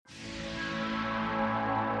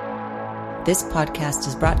This podcast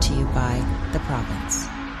is brought to you by The Province.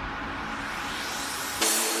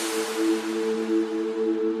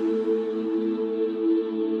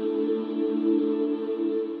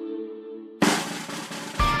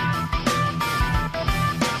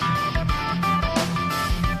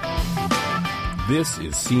 This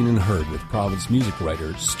is Seen and Heard with Province music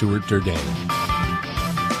writer Stuart Durdane.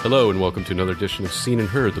 Hello and welcome to another edition of Seen and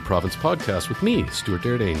Heard, the Province podcast with me, Stuart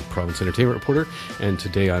Durdane, Province entertainment reporter. And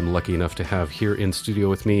today I'm lucky enough to have here in studio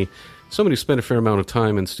with me someone who spent a fair amount of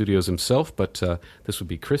time in studios himself, but this would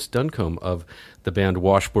be Chris Duncombe of the band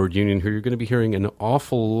Washboard Union, who you're going to be hearing an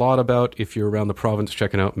awful lot about if you're around the province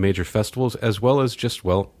checking out major festivals, as well as just,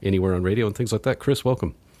 well, anywhere on radio and things like that. Chris,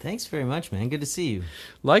 welcome. Thanks very much, man. Good to see you.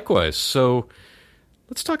 Likewise. So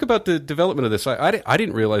let's talk about the development of this. I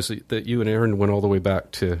didn't realize that you and Aaron went all the way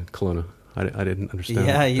back to Kelowna. I didn't understand.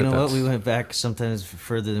 Yeah, you know what? We went back sometimes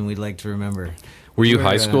further than we'd like to remember. Were you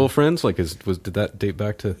high school friends? Like, did that date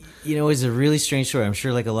back to? You know, it's a really strange story. I'm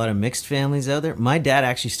sure like a lot of mixed families out there. My dad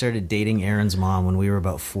actually started dating Aaron's mom when we were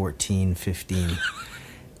about 14, 15.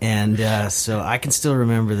 And so I can still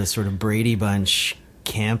remember the sort of Brady Bunch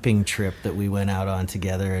camping trip that we went out on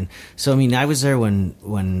together. And so, I mean, I was there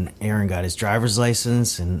when Aaron got his driver's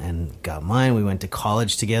license and got mine. We went to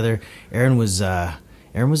college together. Aaron was a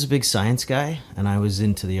big science guy, and I was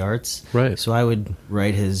into the arts. Right. So I would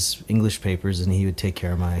write his English papers, and he would take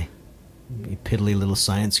care of my piddly little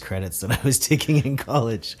science credits that I was taking in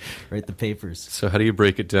college, write the papers. So how do you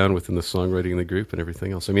break it down within the songwriting in the group and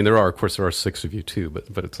everything else? I mean, there are six of you too,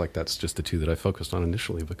 but it's like that's just the two that I focused on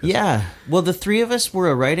initially. Because yeah, well, the three of us were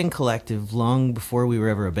a writing collective long before we were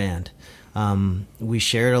ever a band. We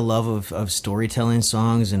shared a love of storytelling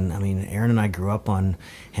songs, and I mean, Aaron and I grew up on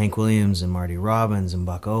Hank Williams and Marty Robbins and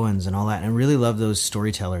Buck Owens and all that, and I really loved those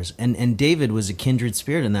storytellers. And David was a kindred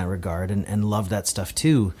spirit in that regard and loved that stuff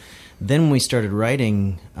too. Then when we started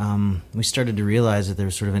writing, we started to realize that there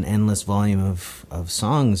was sort of an endless volume of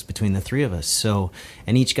songs between the three of us. So,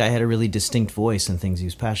 and each guy had a really distinct voice and things he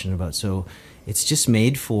was passionate about. So it's just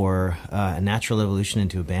made for a natural evolution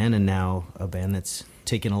into a band, and now a band that's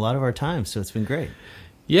taken a lot of our time. So it's been great.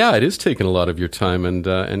 Yeah, it is taking a lot of your time.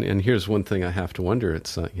 And here's one thing I have to wonder.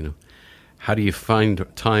 It's, how do you find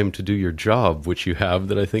time to do your job, which you have,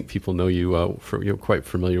 that I think people know you, you're quite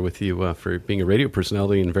familiar with you for being a radio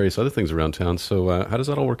personality and various other things around town. So how does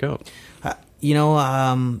that all work out?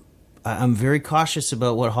 I'm very cautious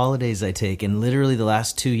about what holidays I take. And literally the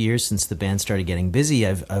last 2 years since the band started getting busy,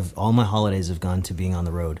 I've all my holidays have gone to being on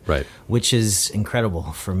the road, right? Which is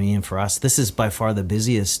incredible for me and for us. This is by far the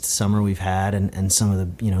busiest summer we've had, and some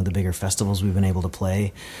of the, the bigger festivals we've been able to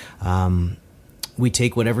play. We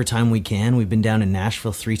take whatever time we can. We've been down in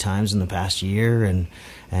Nashville 3 times in the past year,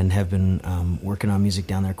 and have been working on music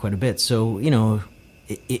down there quite a bit. So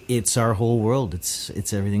it's our whole world.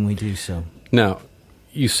 It's everything we do. So now,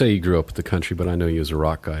 you say you grew up with the country, but I know you as a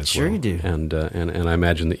rock guy as well. Sure you do. And I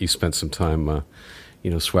imagine that you spent some time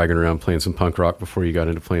swaggering around playing some punk rock before you got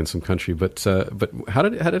into playing some country. But how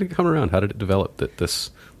did it come around? How did it develop that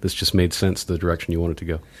this just made sense, the direction you wanted to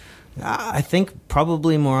go? I think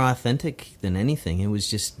probably more authentic than anything. It was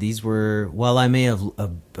just, these were, while I may have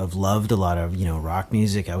loved a lot of, rock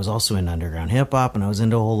music, I was also into underground hip hop, and I was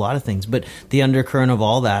into a whole lot of things. But the undercurrent of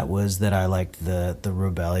all that was that I liked the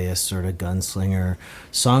rebellious sort of gunslinger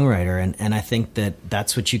songwriter. And I think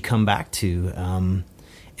that's what you come back to.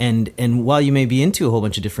 And while you may be into a whole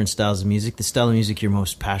bunch of different styles of music, the style of music you're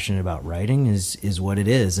most passionate about writing is what it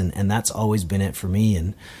is. And that's always been it for me.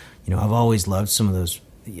 And, I've always loved some of those.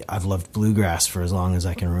 I've loved bluegrass for as long as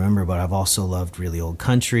I can remember, but I've also loved really old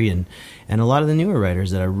country and a lot of the newer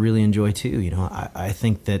writers that I really enjoy too. I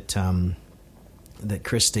think that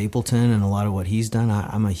Chris Stapleton and a lot of what he's done,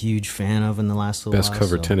 I'm a huge fan of in the last little while. Best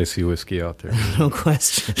covered Tennessee whiskey out there. No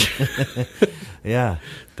question. Yeah.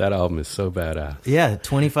 That album is so badass. Yeah,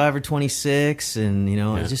 25 or 26, and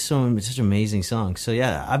it's just such amazing songs. So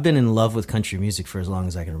yeah, I've been in love with country music for as long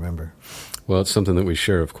as I can remember. Well, it's something that we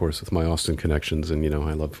share, of course, with my Austin connections, and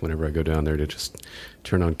I love whenever I go down there to just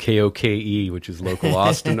turn on KOKE, which is local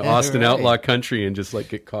Austin right. Outlaw country, and just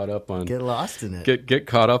get caught up on, get lost in it, get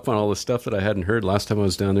caught up on all the stuff that I hadn't heard. Last time I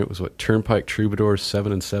was down there, it was Turnpike Troubadour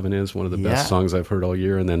 7 and 7 is one of the best songs I've heard all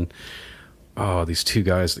year, and then these two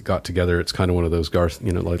guys that got together. It's kind of one of those Garth,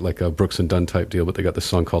 like a Brooks and Dunn type deal, but they got this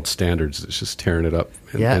song called Standards. It's just tearing it up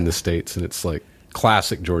in the States, and it's like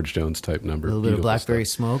classic George Jones type number. A little bit of Blackberry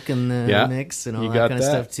stuff. Smoke in the mix and all that kind of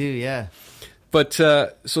stuff too. Yeah. But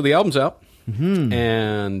so the album's out,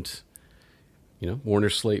 and Warner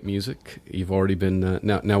Slate Music. You've already been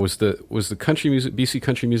now. Was the country music BC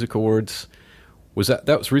Country Music Awards? Was that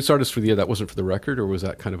was Roots Artist for the Year? That wasn't for the record, or was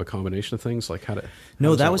that kind of a combination of things? Like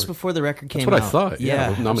No, that was before the record came out. That's what I thought.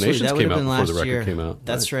 Yeah, nominations came out before the record year. came out.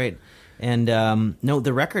 That's right. And no,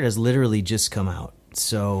 the record has literally just come out.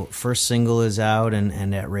 So first single is out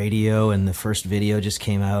and at radio, and the first video just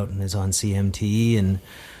came out and is on CMT, and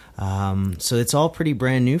so it's all pretty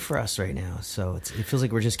brand new for us right now. So it feels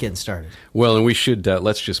like we're just getting started. Well, and we should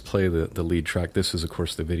let's just play the lead track. This is, of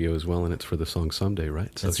course, the video as well, and it's for the song "Someday,"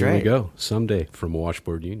 right? So That's here right. we go, "Someday" from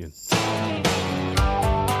Washboard Union.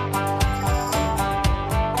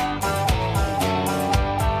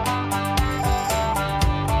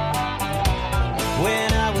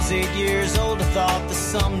 When I was 8 years old, I thought that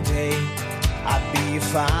someday I'd be a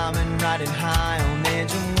fireman riding high on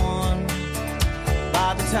engine one.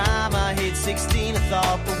 By the time I hit 16, I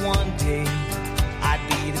thought that one day I'd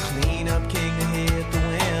be the cleanup king to hit the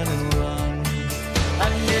wind and run. I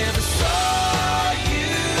never saw you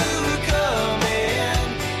coming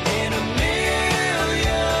in a million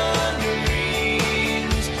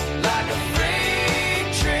dreams, like a freight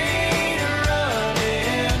train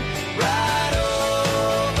running right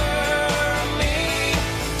over me,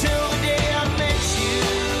 till the day I met you.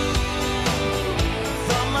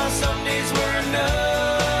 Thought my Sundays were enough.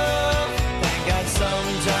 Thank God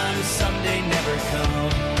sometimes Sunday never comes.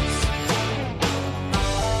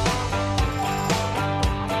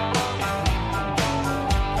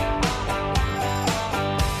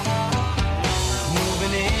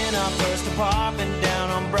 Moving in our first apartment down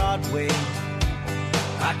on Broadway,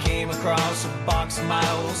 I came across a box of my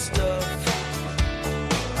old stuff.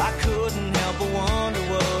 I couldn't help but wonder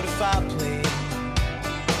what if I played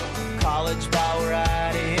college ball where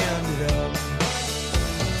I'd ended up.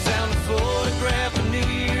 Found a photograph of New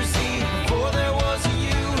Year's Eve before there was a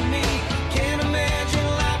you and me. Can't imagine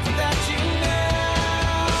life without you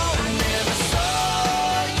now. I never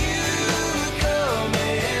saw you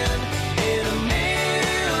coming in a million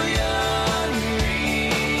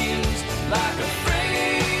dreams, like a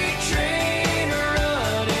freight train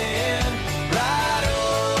running right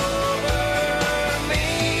over me,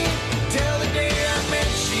 till the day I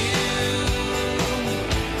met you.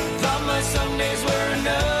 Thought my Sundays were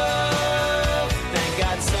enough. Thank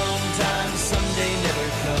God sometimes Sunday never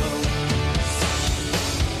comes.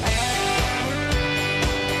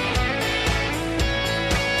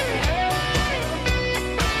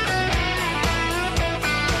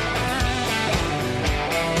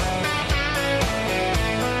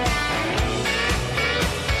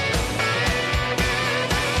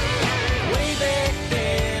 Way back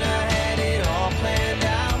then I had it all planned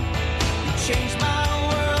out. You changed my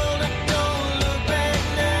world, I don't look back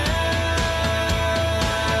now.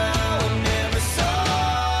 Never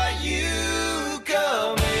saw you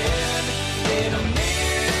coming in a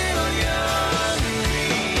million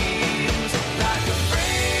dreams, like a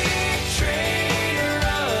freight train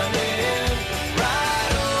running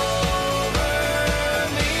right over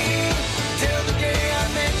me, till the day I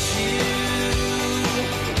met you.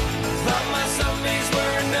 Thought my Sundays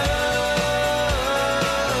were enough.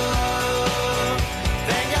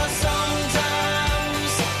 Thank God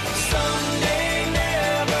sometimes Sunday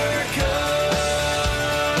never comes.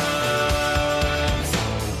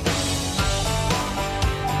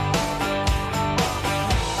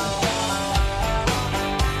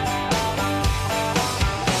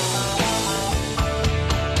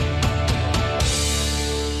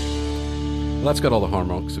 Well, that's got all the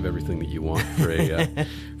hallmarks of everything that you want for a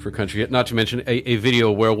for country. Not to mention a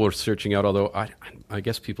video well worth searching out. Although I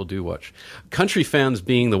guess people do watch. Country fans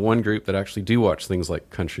being the one group that actually do watch things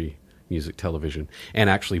like country music television and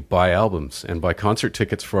actually buy albums and buy concert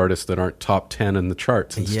tickets for artists that aren't top 10 in the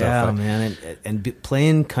charts and stuff. Yeah, man, and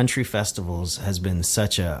playing country festivals has been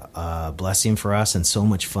such a blessing for us and so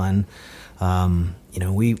much fun. You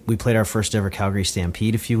know, we played our first ever Calgary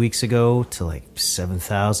Stampede a few weeks ago to like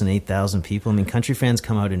 7,000, 8,000 people. I mean, country fans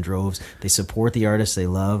come out in droves. They support the artists they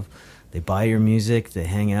love. They buy your music. They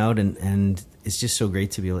hang out, and it's just so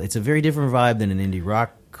great to be able. It's a very different vibe than an indie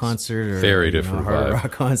rock concert or Very a different hard vibe.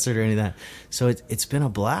 rock concert or any of that. So it's been a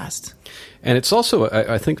blast. And it's also,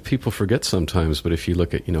 I think people forget sometimes, but if you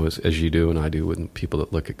look at, as you do and I do, with people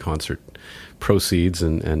that look at concert proceeds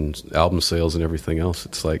and album sales and everything else,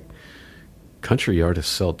 it's like country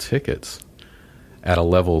artists sell tickets at a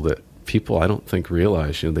level that people, I don't think,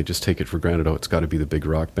 realize. They just take it for granted. Oh, it's got to be the big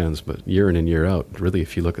rock bands. But year in and year out, really,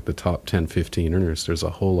 if you look at the top 10, 15 earners, there's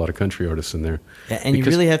a whole lot of country artists in there. Yeah, and you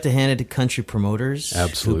really have to hand it to country promoters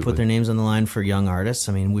Absolutely. who put their names on the line for young artists.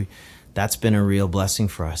 I mean, that's been a real blessing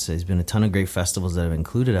for us. There's been a ton of great festivals that have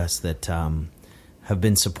included us that have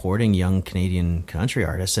been supporting young Canadian country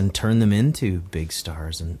artists and turned them into big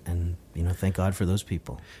stars. And thank God for those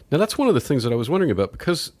people. Now, that's one of the things that I was wondering about,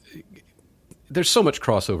 because there's so much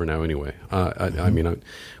crossover now anyway. I mean,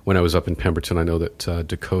 when I was up in Pemberton, I know that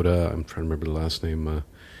Dakota, I'm trying to remember the last name,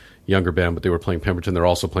 younger band, but they were playing Pemberton. They're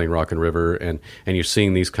also playing Rock and River, and you're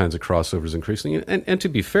seeing these kinds of crossovers increasing. And to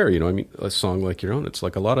be fair, I mean, a song like your own, it's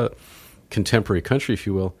like a lot of contemporary country, if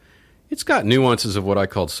you will. It's got nuances of what I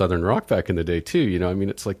called Southern rock back in the day too. I mean,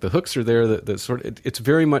 it's like the hooks are there. That sort of, it's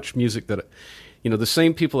very much music that, the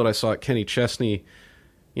same people that I saw at Kenny Chesney,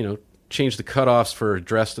 change the cutoffs for a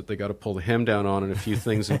dress that they got to pull the hem down on and a few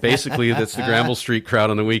things. And basically that's the Granville Street crowd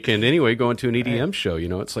on the weekend anyway, going to an EDM show,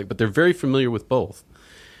 it's like, but they're very familiar with both.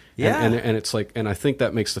 Yeah. And it's like, and I think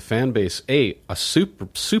that makes the fan base, a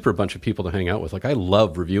super bunch of people to hang out with. Like, I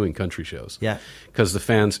love reviewing country shows. Yeah. Because the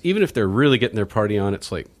fans, even if they're really getting their party on,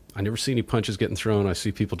 it's like, I never see any punches getting thrown. I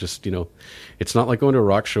see people just, it's not like going to a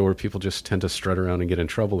rock show where people just tend to strut around and get in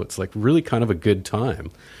trouble. It's like really kind of a good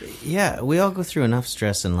time. Yeah, we all go through enough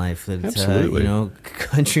stress in life that, absolutely.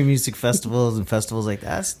 Country music festivals and festivals like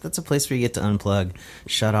that's a place where you get to unplug,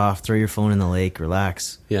 shut off, throw your phone in the lake,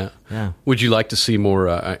 relax. Yeah. Yeah. Would you like to see more,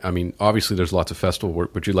 I mean, obviously there's lots of festival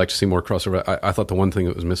work. Would you like to see more crossover? I thought the one thing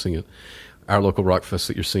that was missing at our local rock fest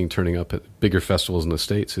that you're seeing turning up at bigger festivals in the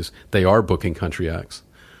States is they are booking country acts.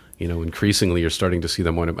 Increasingly you're starting to see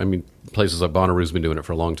them. I mean, places like Bonnaroo's been doing it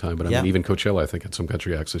for a long time, but I mean, even Coachella, I think, had some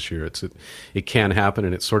country acts this year. It can happen,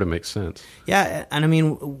 and it sort of makes sense. Yeah, and I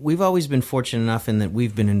mean, we've always been fortunate enough in that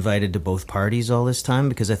we've been invited to both parties all this time,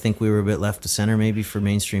 because I think we were a bit left to center maybe for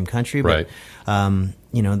mainstream country. But, right.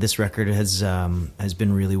 This record has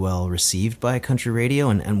been really well received by country radio,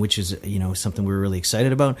 and which is something we're really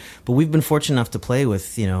excited about. But we've been fortunate enough to play with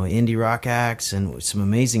indie rock acts and some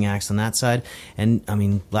amazing acts on that side. And I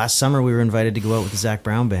mean, last summer we were invited to go out with the Zach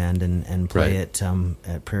Brown Band and play right.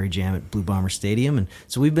 at Prairie Jam at Blue Bomber Stadium, and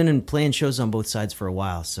so we've been playing shows on both sides for a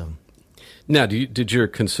while. So. Now, did your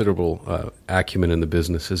considerable acumen in the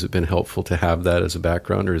business, has it been helpful to have that as a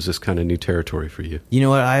background, or is this kind of new territory for you? You know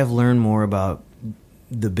what? I have learned more about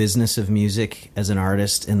the business of music as an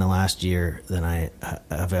artist in the last year than I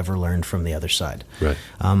have ever learned from the other side. Right.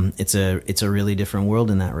 It's a really different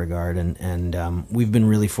world in that regard, and we've been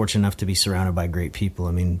really fortunate enough to be surrounded by great people.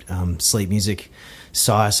 I mean, Slate Music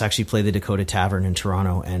saw us actually play the Dakota Tavern in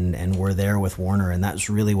Toronto, and we're there with Warner, and that's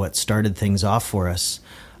really what started things off for us.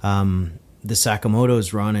 The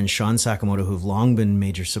Sakamotos, Ron and Sean Sakamoto, who've long been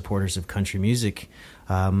major supporters of country music,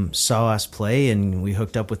 saw us play, and we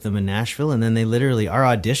hooked up with them in Nashville, and then our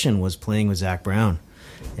audition was playing with Zach Brown,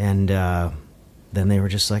 and then they were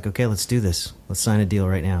just like, okay, let's do this. Let's sign a deal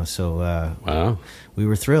right now. So wow, we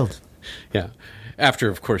were thrilled. Yeah. After,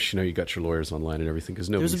 of course, you got your lawyers online and everything, because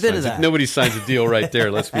nobody signs a deal right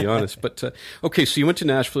there, let's be honest. But, okay, so you went to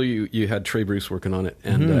Nashville, you had Trey Bruce working on it,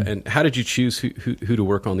 and and how did you choose who to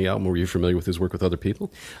work on the album? Were you familiar with his work with other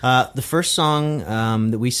people? The first song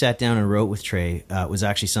that we sat down and wrote with Trey was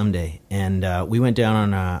actually Someday, and we went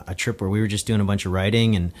down on a trip where we were just doing a bunch of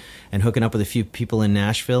writing and hooking up with a few people in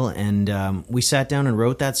Nashville, and we sat down and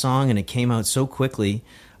wrote that song, and it came out so quickly.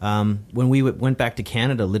 When we went back to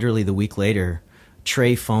Canada, literally the week later,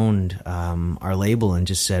 Trey phoned our label and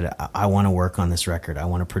just said, I want to work on this record. I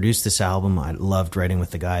want to produce this album. I loved writing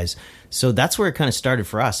with the guys. So that's where it kind of started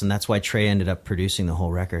for us, and that's why Trey ended up producing the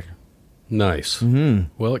whole record. Nice.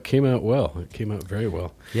 Mm-hmm. Well, it came out well. It came out very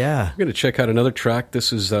well. Yeah. We're going to check out another track.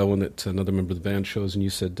 This is one that another member of the band chose, and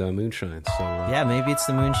you said Moonshine. So yeah, maybe it's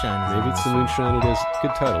the Moonshine. Maybe it's the Moonshine. It is.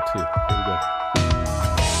 Good title, too. Here we go.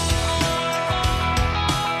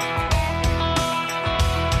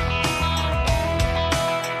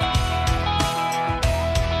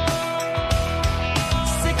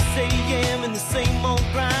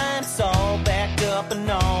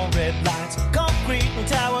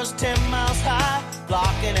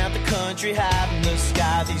 Country high in the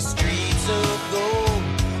sky, these streets of gold,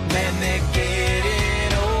 man, they're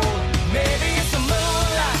getting old. Maybe it's the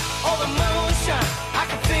moonlight or the moonshine, I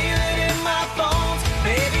can feel it in my bones.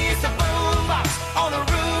 Maybe it's the boombox on the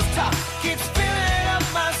rooftop, keeps filling up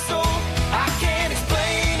my soul. I can't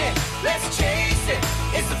explain it, let's chase it.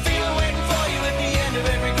 It's the feeling waiting for you at the end of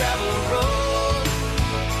every gravel road.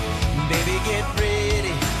 Baby, get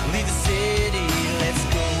ready, leave the city, let's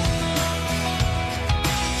go.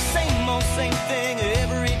 Same thing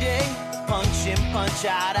every day, punch in, punch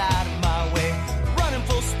out of my way. Running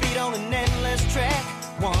full speed on an endless track,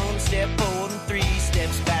 one step forward and three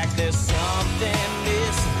steps back. There's something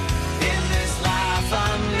missing in this life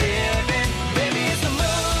I'm living. Maybe it's the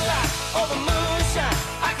moonlight or the moonshine,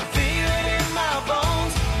 I can feel it in my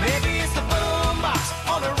bones. Maybe it's the boombox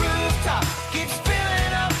on the rooftop, keeps spinning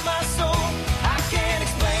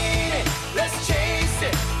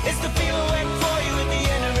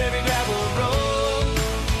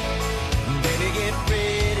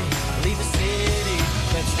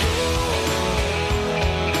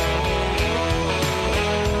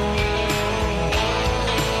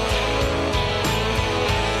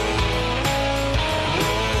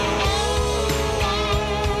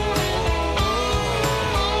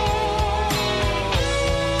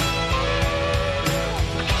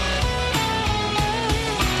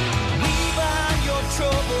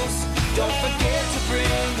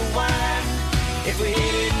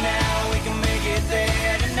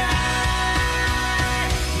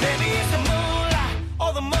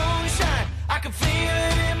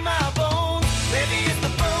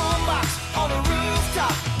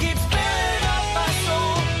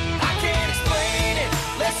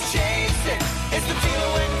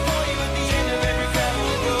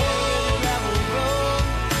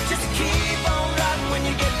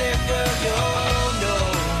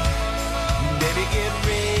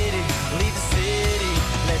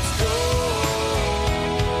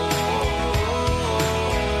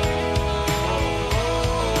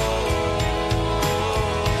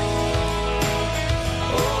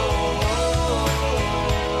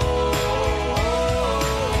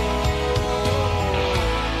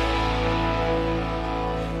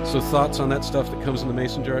So thoughts on that stuff that comes in the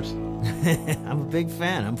mason jars? I'm a big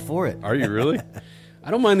fan. I'm for it. Are you really?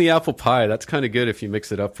 I don't mind the apple pie. That's kind of good if you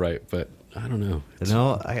mix it up right, but I don't know.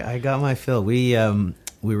 No, I got my fill. We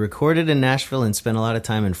recorded in Nashville and spent a lot of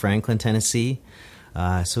time in Franklin, Tennessee.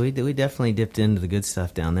 So we definitely dipped into the good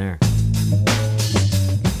stuff down there.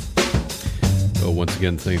 Well, once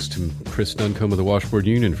again, thanks to Chris Duncombe of the Washboard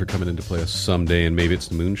Union for coming in to play us Someday and Maybe It's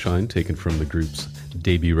the Moonshine, taken from the group's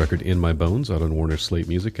debut record In My Bones out on Warner Slate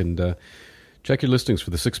Music. And check your listings for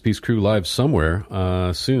the Six-Piece Crew live somewhere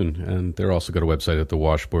soon. And they're also got a website at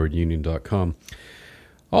thewashboardunion.com.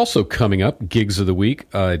 Also coming up, gigs of the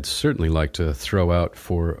week, I'd certainly like to throw out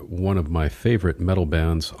for one of my favorite metal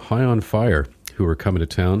bands, High on Fire, who are coming to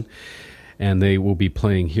town. And they will be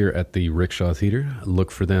playing here at the Rickshaw Theater. Look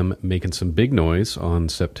for them making some big noise on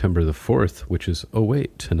September the 4th, which is, oh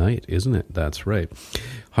wait, tonight, isn't it? That's right.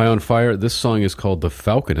 High on Fire. This song is called The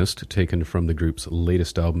Falconist, taken from the group's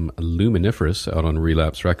latest album, Luminiferous, out on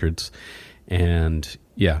Relapse Records. And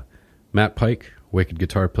yeah, Matt Pike, wicked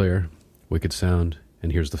guitar player, wicked sound.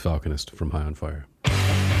 And here's The Falconist from High on Fire.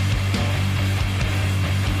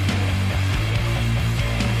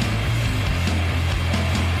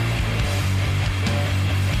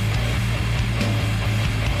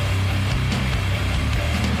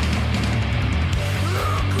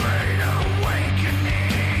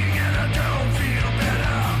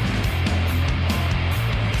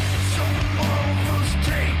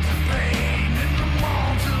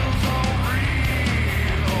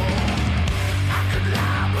 I could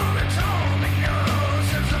lie, but it's all in your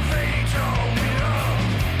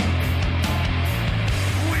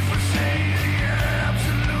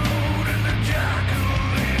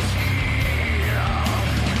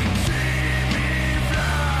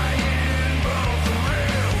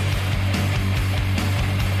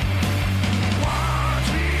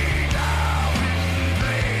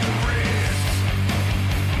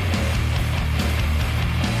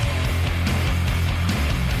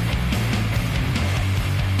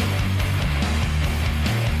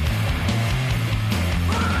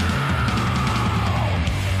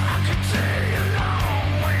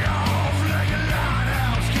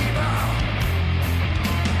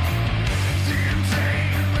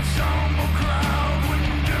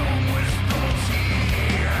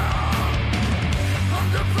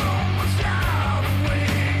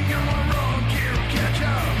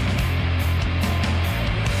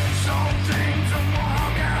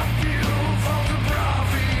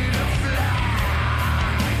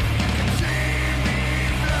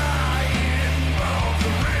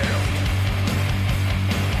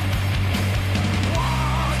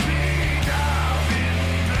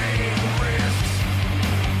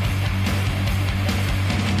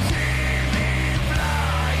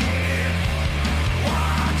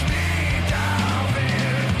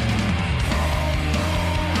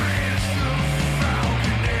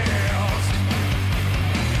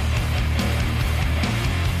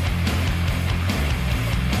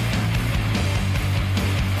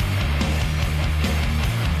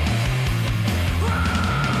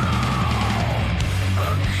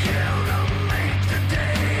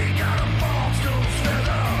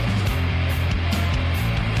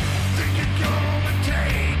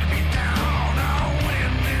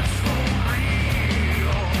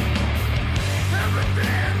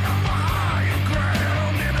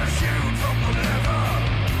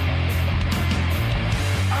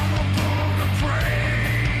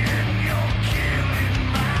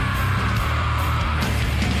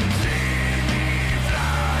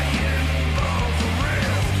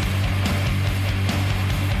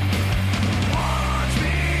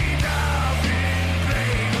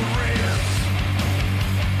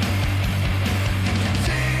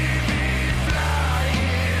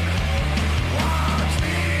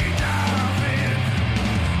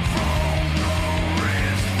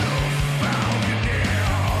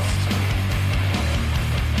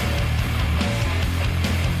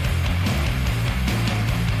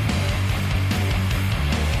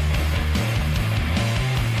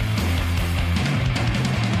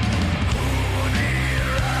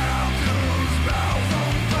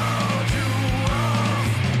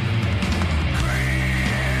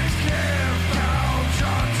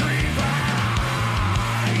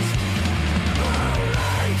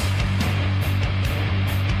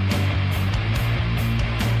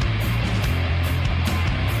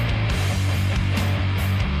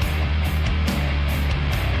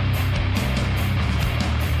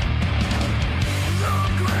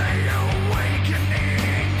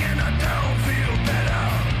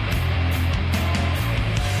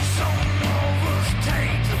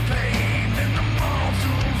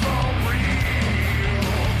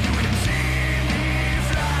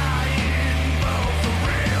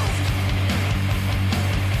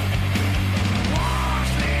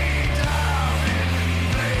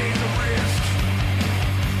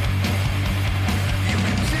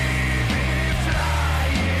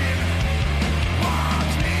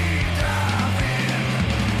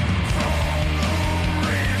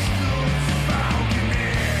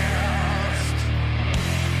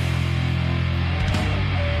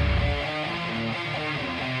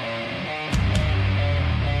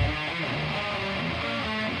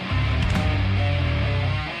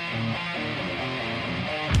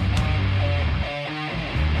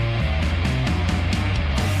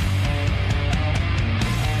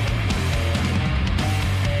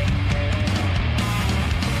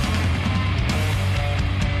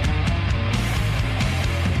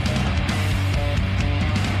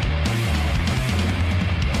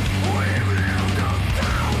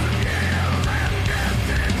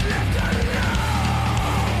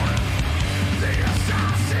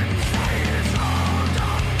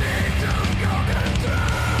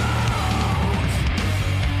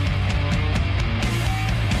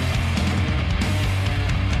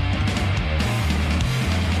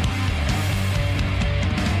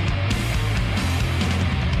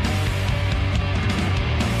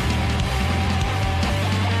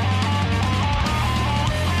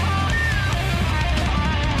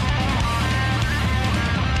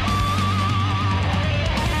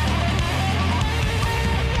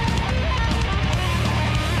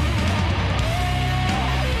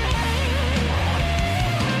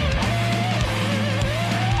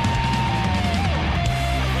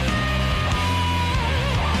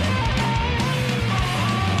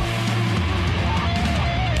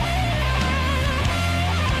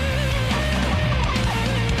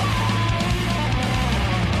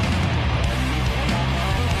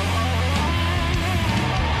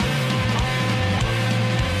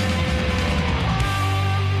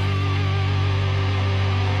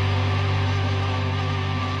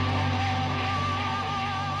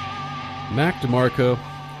Mac DeMarco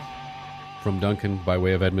from Duncombe, by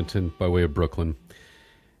way of Edmonton, by way of Brooklyn.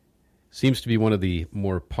 Seems to be one of the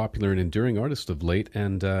more popular and enduring artists of late,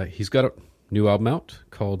 and he's got a new album out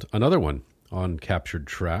called Another One on Captured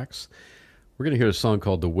Tracks. We're going to hear a song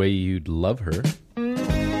called The Way You'd Love Her.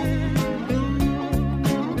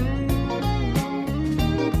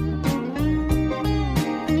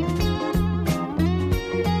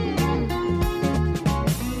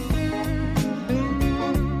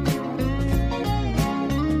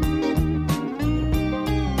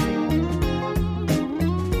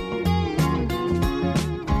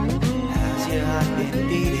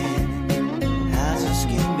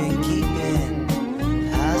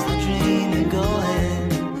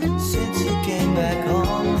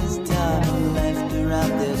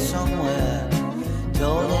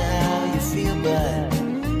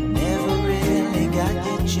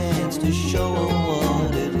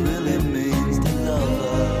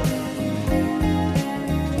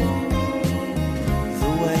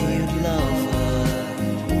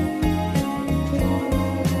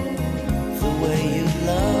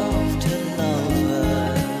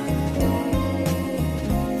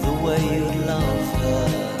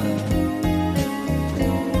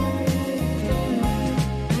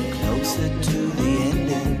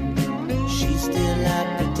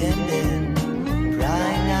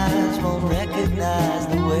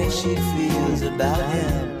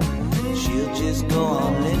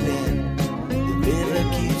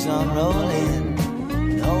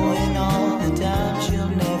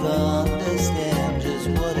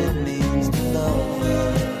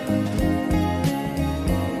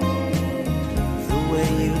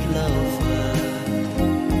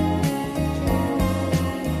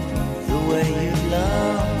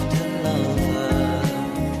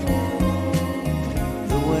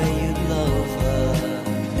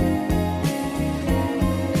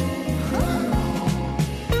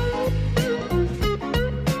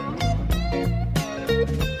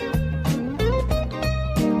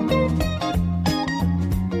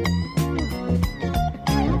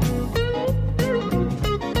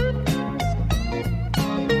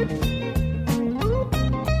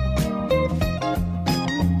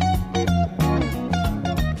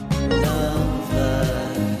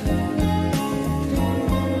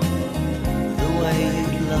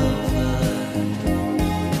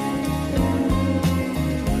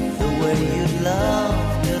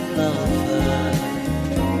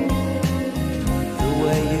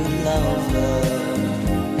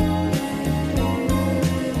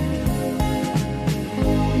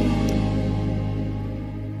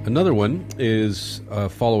 Another one is a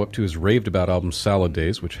follow-up to his raved-about album Salad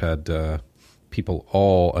Days, which had people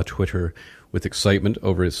all a-Twitter with excitement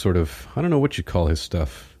over his sort of, I don't know what you call his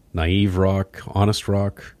stuff, naive rock, honest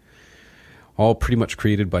rock, all pretty much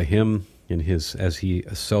created by him in his, as he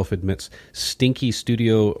self-admits, stinky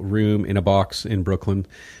studio room in a box in Brooklyn.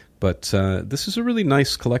 But this is a really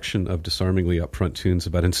nice collection of disarmingly upfront tunes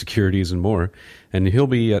about insecurities and more. And he'll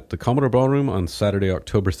be at the Commodore Ballroom on Saturday,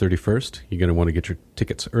 October 31st. You're going to want to get your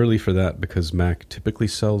tickets early for that because Mac typically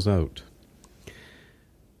sells out.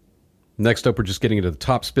 Next up, we're just getting into the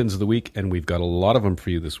top spins of the week, and we've got a lot of them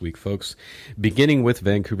for you this week, folks. Beginning with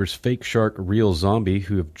Vancouver's Fake Shark Real Zombie,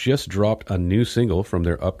 who have just dropped a new single from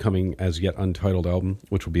their upcoming as yet untitled album,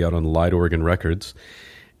 which will be out on Light Oregon Records.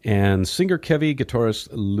 And singer Kevy, guitarist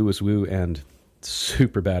Louis Wu, and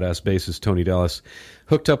super badass bassist Tony Dallas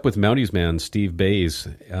hooked up with Mounties man Steve Bays,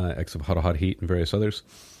 ex of Hot Heat and various others,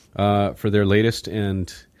 for their latest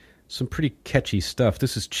and some pretty catchy stuff.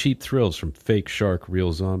 This is Cheap Thrills from Fake Shark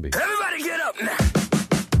Real Zombie. Everybody get up now!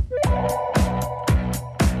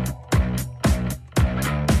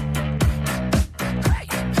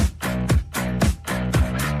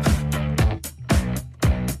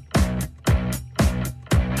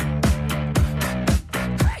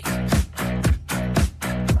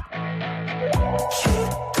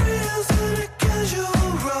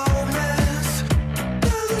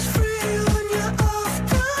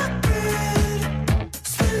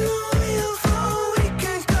 Spin the wheel for a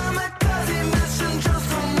weekend, come at 30 minutes.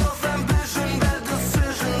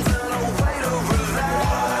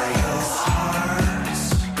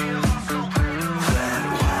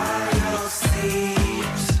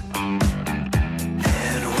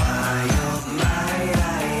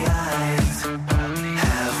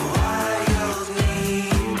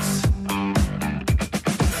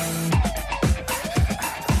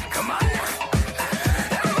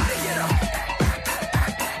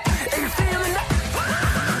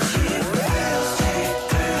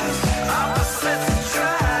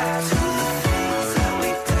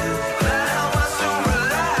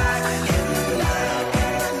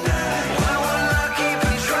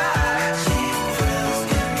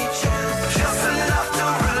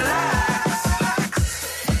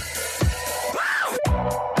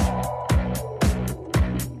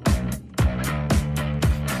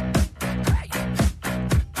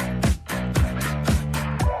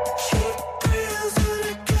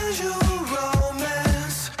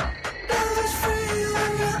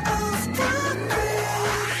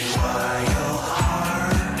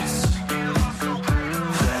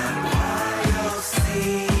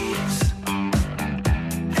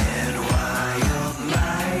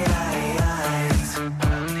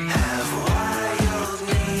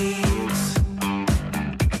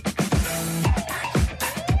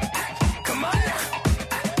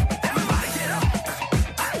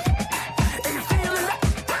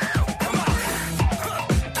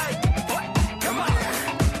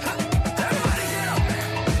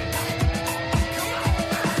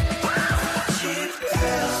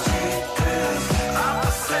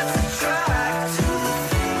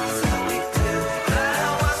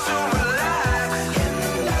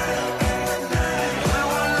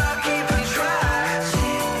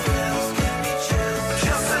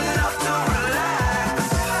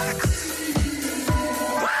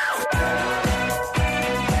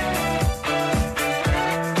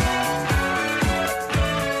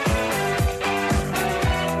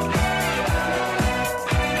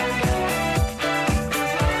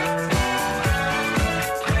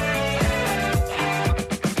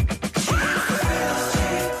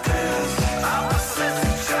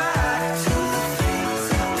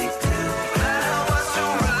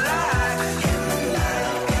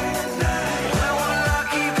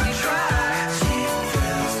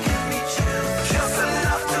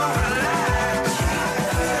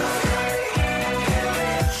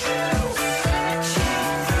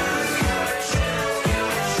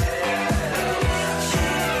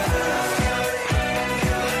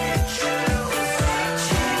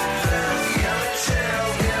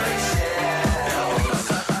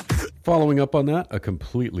 following up on that, a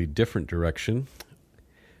completely different direction.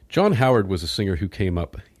 John Howard was a singer who came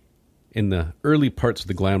up in the early parts of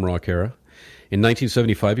the glam rock era. In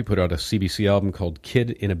 1975, he put out a CBC album called Kid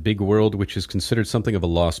in a Big World, which is considered something of a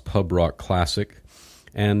lost pub rock classic.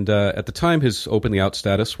 And at the time, his openly out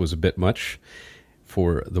status was a bit much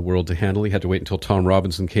for the world to handle. He had to wait until Tom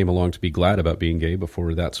Robinson came along to be glad about being gay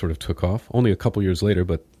before that sort of took off. Only a couple years later,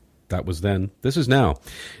 but that was then. This is now.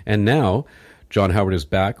 And now, John Howard is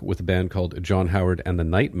back with a band called John Howard and the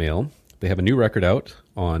Night Mail. They have a new record out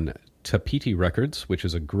on Tapiti Records, which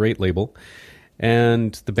is a great label.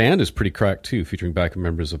 And the band is pretty cracked, too, featuring backup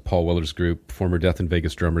members of Paul Weller's group, former Death in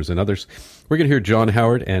Vegas drummers, and others. We're going to hear John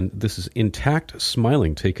Howard, and this is Intact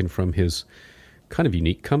Smiling, taken from his kind of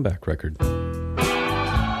unique comeback record. I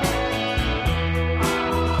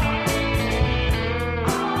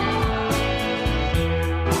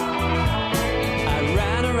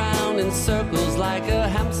ran around in circles like a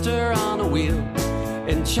hamster on a wheel,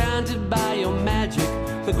 enchanted by your magic,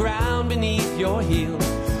 the ground beneath your heel.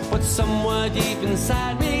 But somewhere deep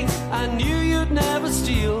inside me, I knew you'd never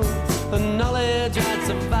steal the knowledge I'd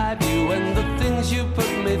survive you and the things you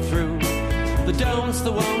put me through. The don'ts,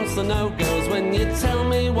 the won'ts, the no-goes when you tell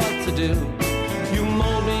me what to do. You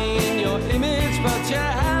mold me in your image, but you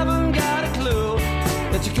haven't got a clue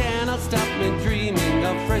that you cannot stop me dreaming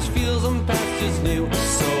of fresh fields and pastures new.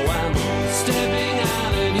 So I'm stepping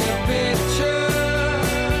out of your picture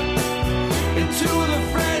into the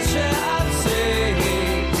fresh air I'd say.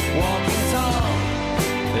 Walking tall,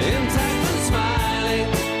 intact and smiling,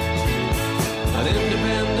 an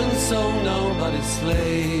independent soul, nobody's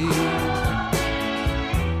slave.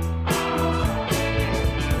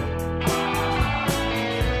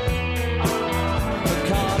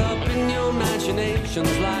 Caught up in your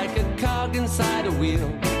imaginations like a cog inside a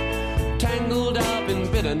wheel, tangled up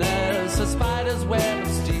in bitterness, a spider's web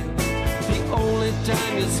of steel. The only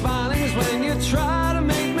time you're smiling is when you try to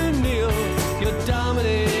make me kneel. Your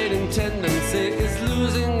dominating tendency is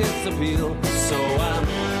losing its appeal. So I'm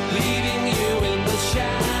leaving you in the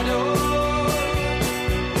shadow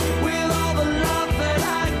with all the love that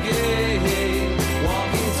I gave.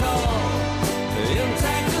 Walking tall,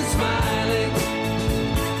 intact and smiling,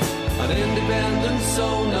 an independent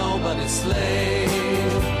soul, nobody's slave.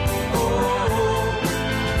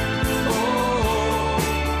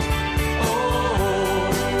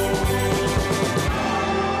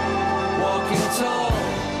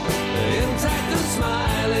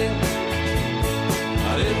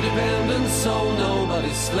 Independent soul,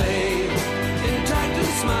 nobody's slave. Intact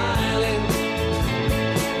and smiling,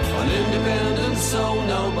 an independent soul,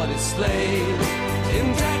 nobody's slave.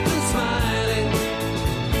 Intact and smiling,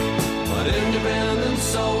 an independent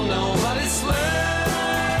soul, nobody's slave.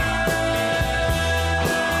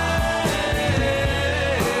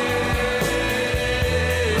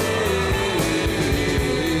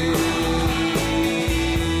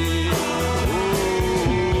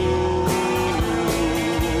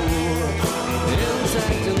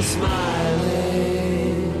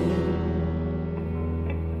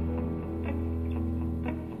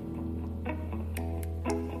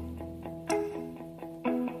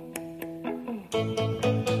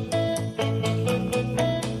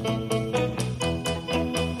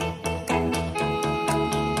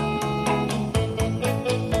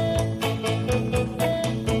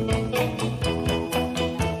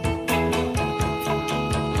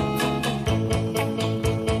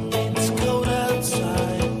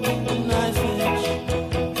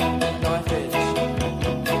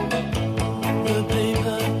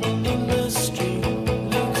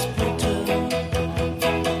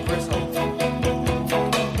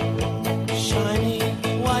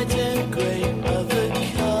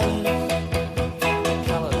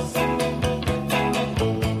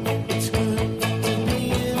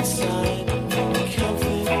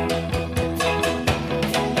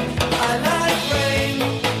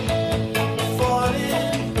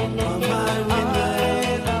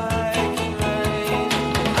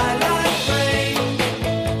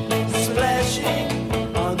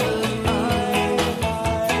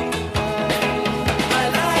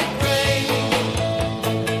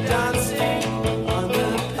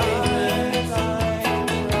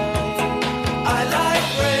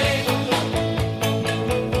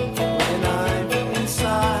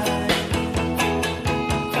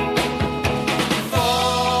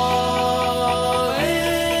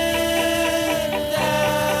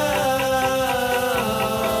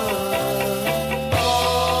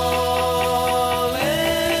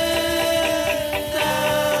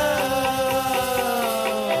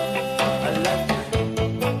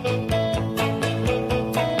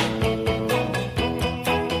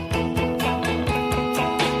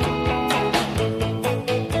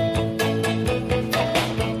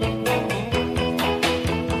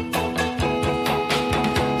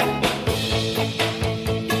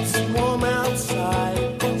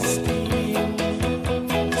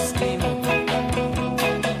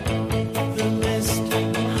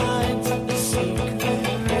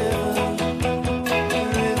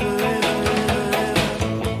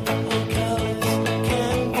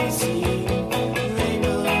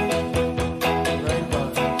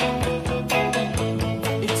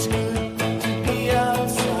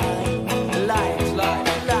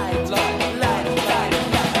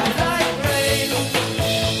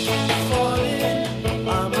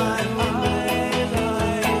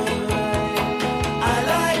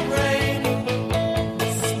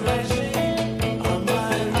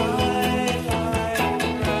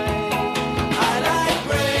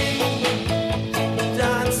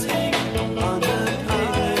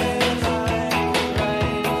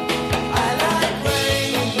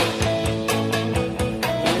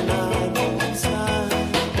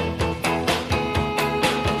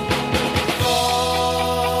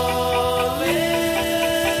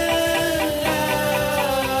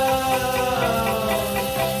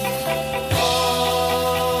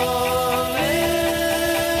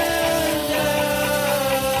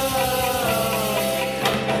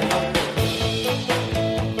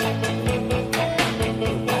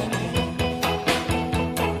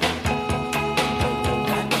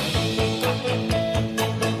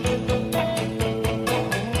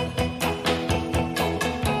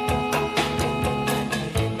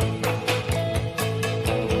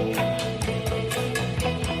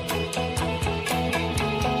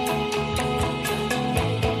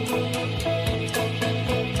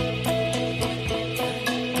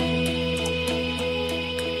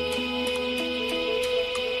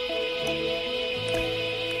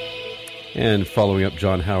 And following up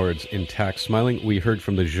John Howard's Intact Smiling, we heard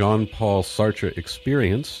from the Jean-Paul Sartre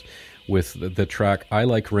Experience with the track I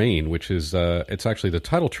Like Rain, which is, it's actually the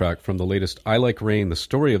title track from the latest I Like Rain, the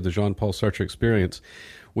story of the Jean-Paul Sartre Experience,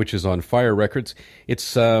 which is on Fire Records.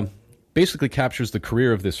 It's basically captures the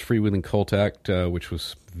career of this freewheeling cult act, which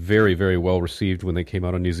was very, very well received when they came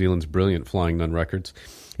out on New Zealand's brilliant Flying Nun Records.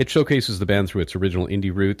 It showcases the band through its original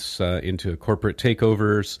indie roots into corporate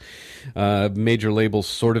takeovers, major labels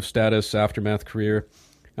sort of status, aftermath career.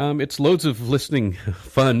 It's loads of listening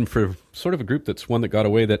fun for sort of a group that's one that got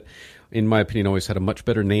away that, in my opinion, always had a much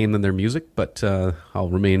better name than their music, but I'll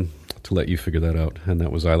remain to let you figure that out, and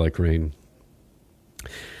that was I Like Rain.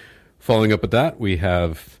 Following up with that, we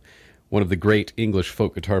have one of the great English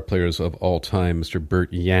folk guitar players of all time, Mr.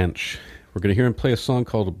 Bert Jansch. We're going to hear him play a song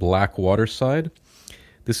called Black Waterside.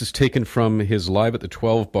 This is taken from his Live at the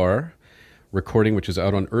 12 Bar recording, which is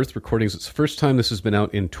out on Earth Recordings. It's the first time this has been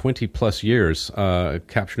out in 20-plus years.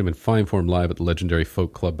 Captured him in fine form live at the legendary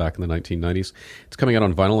Folk Club back in the 1990s. It's coming out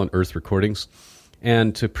on vinyl on Earth Recordings.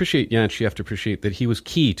 And to appreciate Jansch, you have to appreciate that he was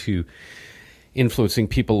key to influencing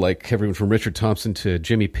people like everyone from Richard Thompson to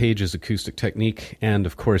Jimmy Page's acoustic technique. And,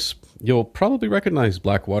 of course, you'll probably recognize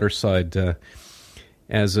Black Waterside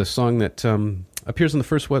as a song that appears on the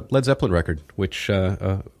first Led Zeppelin record, which,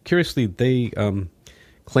 curiously, they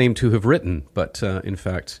claim to have written, but in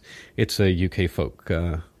fact, it's a UK folk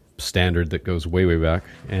standard that goes way, way back.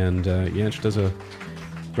 And Jansch does a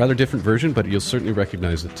rather different version, but you'll certainly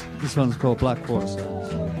recognize it. This one's called Black Waterside.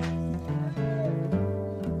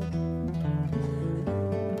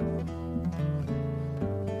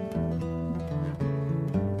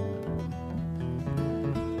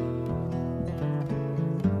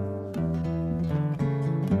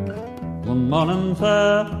 One morning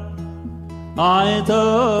fair, I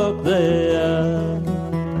took the air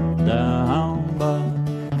down by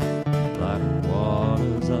Black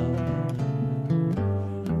Waterside.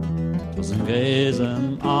 'Twas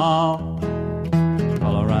gazing all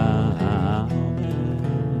around me.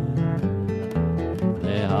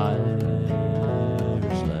 The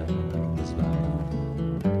Irish lad was bound.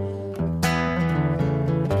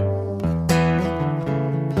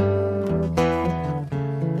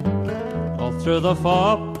 All through the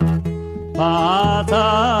fog part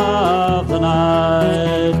of the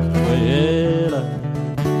night we lay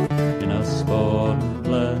in a sport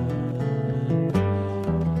play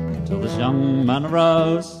till this young man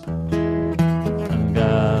arose and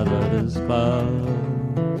gathered his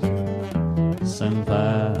clothes, saying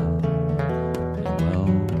farewell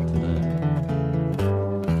today.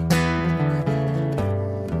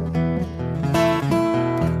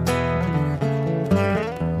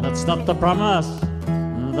 That's not the promise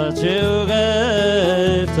that you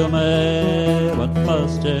gave to me, but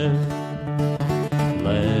first you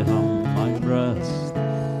lay on my breast.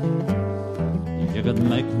 You could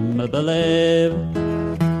make me believe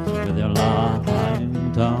with your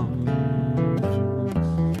lying tongue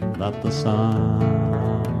that the sun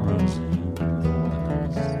rose in the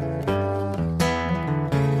west.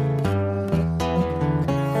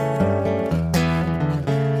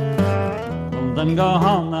 Well, then go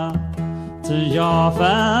home now to your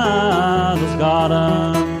father's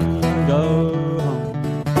garden, go home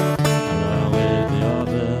and with your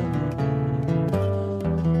bed,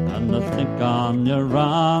 and to think on your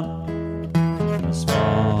run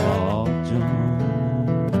misfortune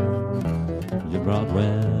you brought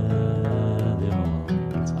with you all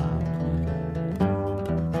the time.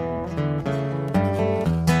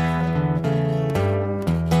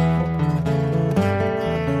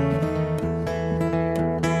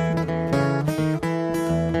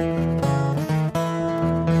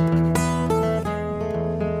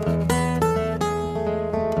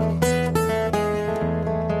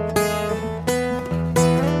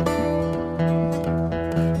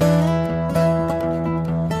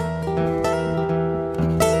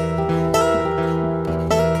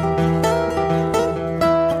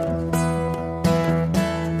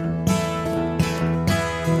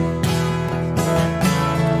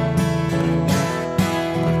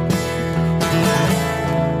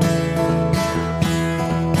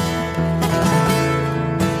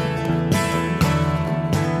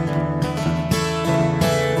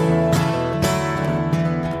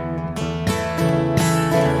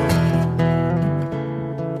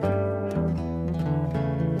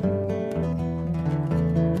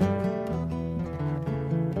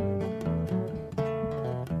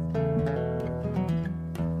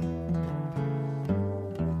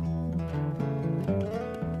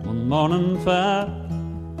 Morning fair,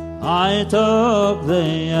 I took the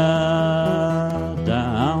air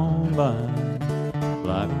down by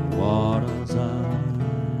Black Water.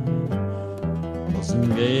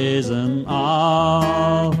 gazing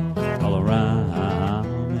all around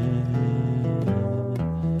me.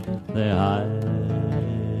 The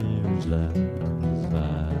eyes that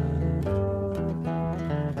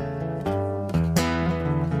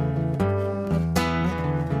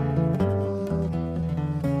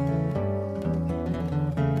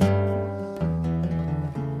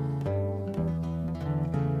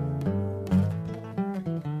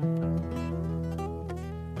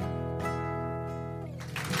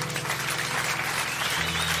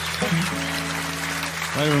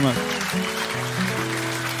Thank you very much.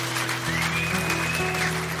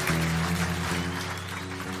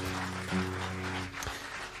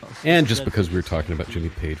 And just because we were talking about Jimmy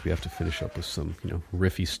Page, we have to finish up with some,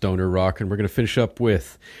 riffy stoner rock. And we're going to finish up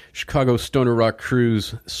with Chicago stoner rock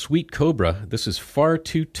crew's Sweet Cobra. This is Far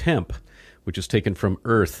Too Temp, which is taken from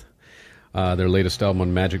Earth, their latest album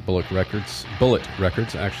on Magic Bullet Records,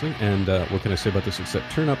 actually. And what can I say about this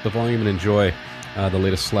except turn up the volume and enjoy the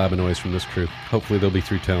latest slab of noise from this crew. Hopefully they'll be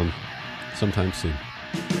through town sometime soon.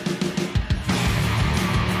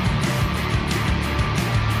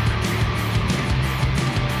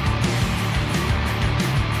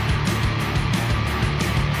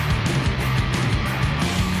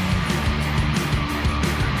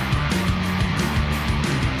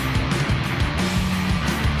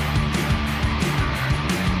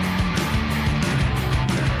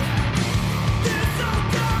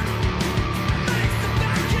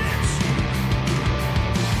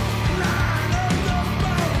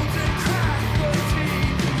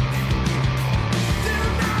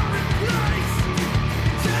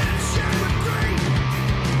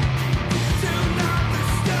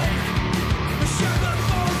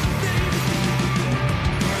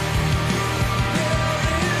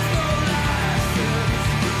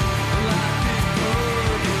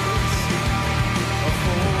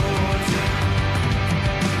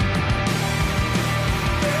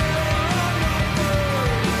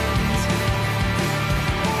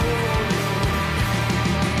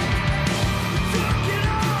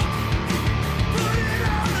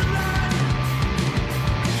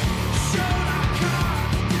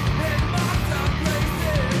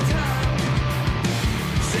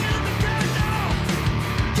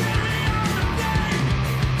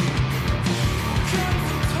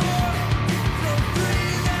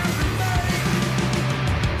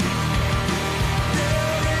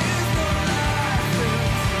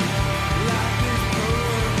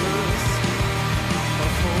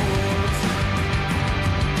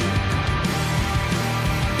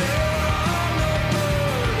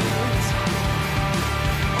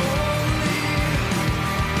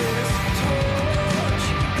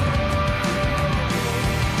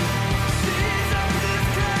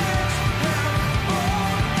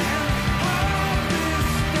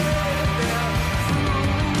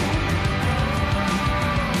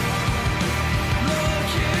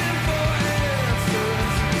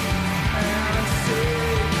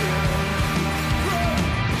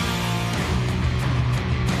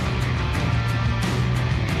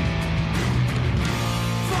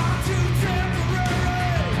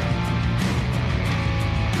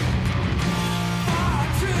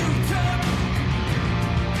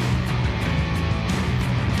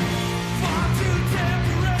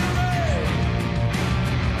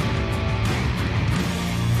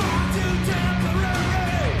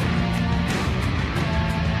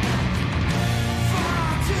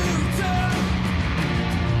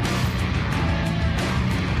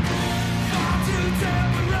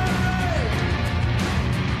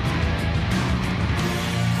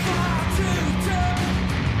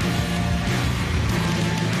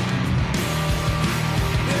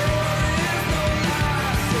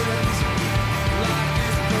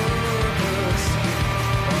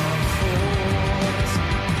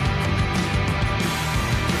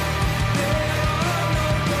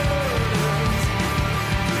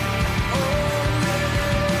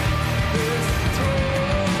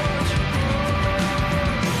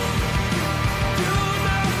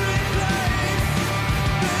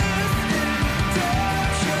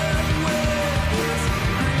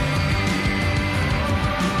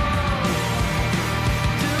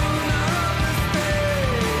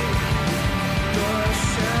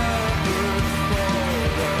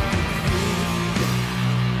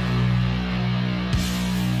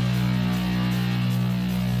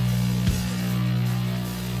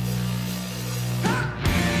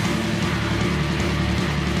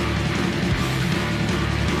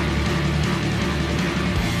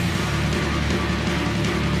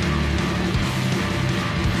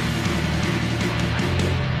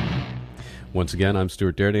 Once again, I'm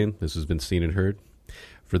Stuart Dardane. This has been Seen and Heard.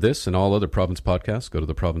 For this and all other Province podcasts, go to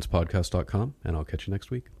theprovincepodcast.com, and I'll catch you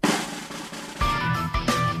next week.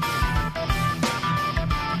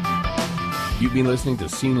 You've been listening to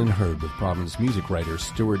Seen and Heard with Province music writer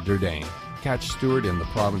Stuart Durdane. Catch Stuart in the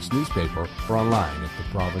Province newspaper or online at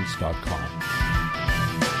theprovince.com.